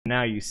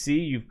Now you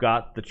see you've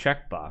got the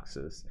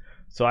checkboxes.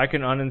 So I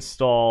can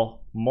uninstall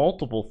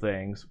multiple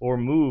things or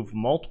move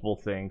multiple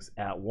things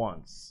at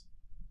once.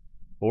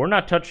 But we're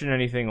not touching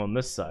anything on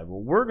this side.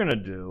 What we're going to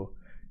do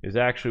is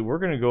actually we're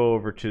going to go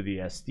over to the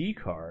SD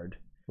card.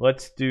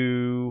 Let's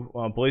do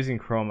Blazing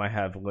Chrome. I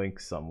have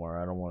links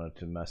somewhere. I don't want it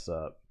to mess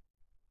up.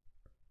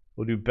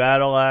 We'll do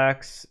Battle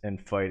Axe and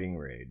Fighting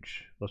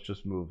Rage. Let's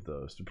just move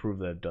those to prove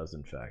that it does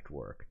in fact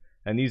work.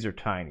 And these are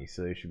tiny,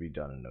 so they should be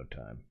done in no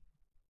time.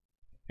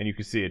 And you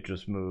can see it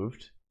just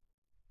moved.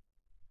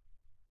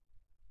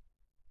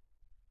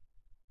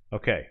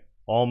 Okay,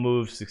 all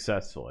moved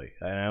successfully.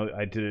 And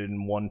I did it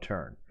in one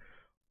turn.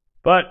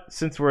 But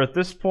since we're at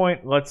this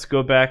point, let's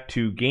go back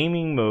to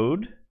gaming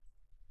mode.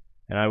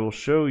 And I will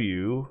show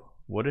you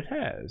what it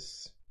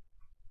has.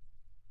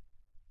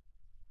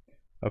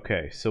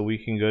 Okay, so we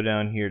can go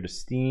down here to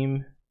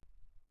Steam.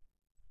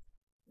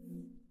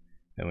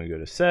 Then we go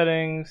to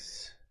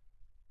Settings,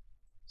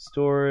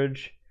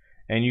 Storage,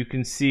 and you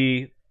can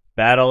see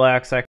Battle Axe